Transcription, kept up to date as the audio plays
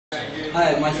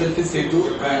Hi, myself is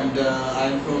Setu and I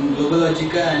am from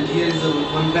colleg-jail, and here is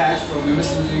one batch from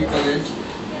MSc college.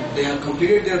 They have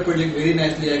completed their project very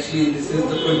nicely. Actually, this is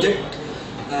the project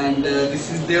and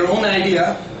this is their own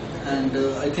idea, and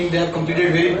I think they have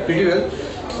completed pretty well.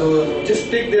 So just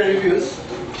take their reviews.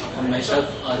 Myself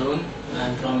Arun, I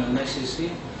am from MSc.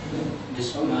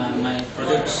 This my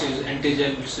project is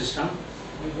engg system.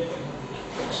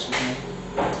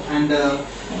 And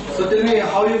so tell me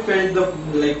how you felt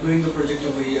doing the project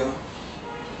over here.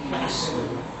 Nice,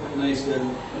 well.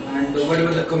 And what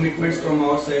were the commitments from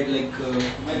our side, like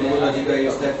colleg-jail,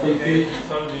 is that fulfilled?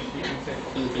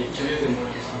 Okay.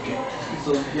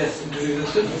 So yes,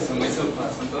 introduce yourself. So myself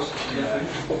Santosh,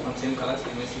 from same class,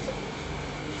 MSc,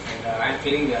 and I am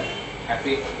feeling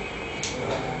happy.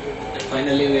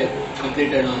 Finally, we have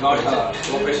completed on Got project.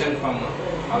 cooperation from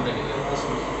all the developers,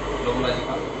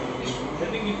 colleg-jail.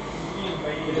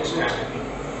 Just happy.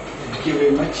 Thank you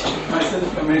very much. Myself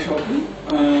Ramesh Opal,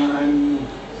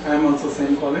 I am also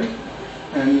same college,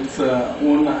 and it's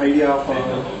own idea of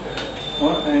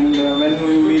and when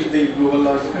we meet the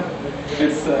colleg-jail,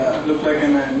 it's look like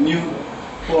a new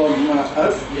for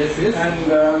us. Yes, yes.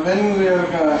 And when we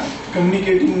are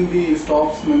communicating the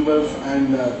staff members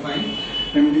and Fine.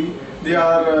 MD, they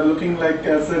are looking like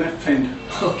as a friend.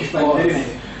 Okay, for fine. us.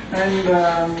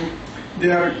 And they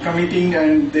are committing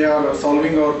and they are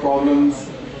solving our problems,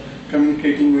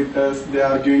 communicating with us. They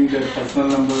are giving their personal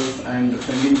numbers and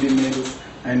sending the mails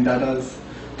and data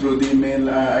through the mail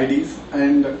IDs.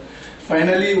 And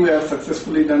finally, we have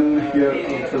successfully done here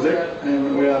our project,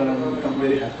 and we are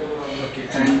very happy. Okay.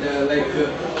 And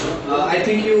I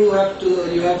think you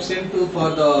have sent for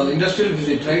the industrial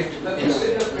visit, right?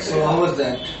 Yes. So how was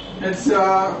that? It's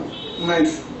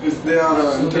nice. They are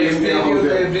So they telling me explained how you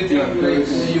they- everything, yeah, like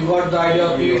you got the idea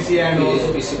of PVC and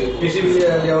also PCB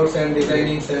layouts and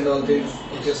designings and all things.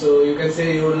 Okay, so you can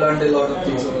say you learned a lot of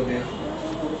things over there.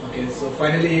 Okay, so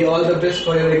finally all the best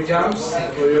for your exams,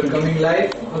 for your coming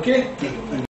life. Okay.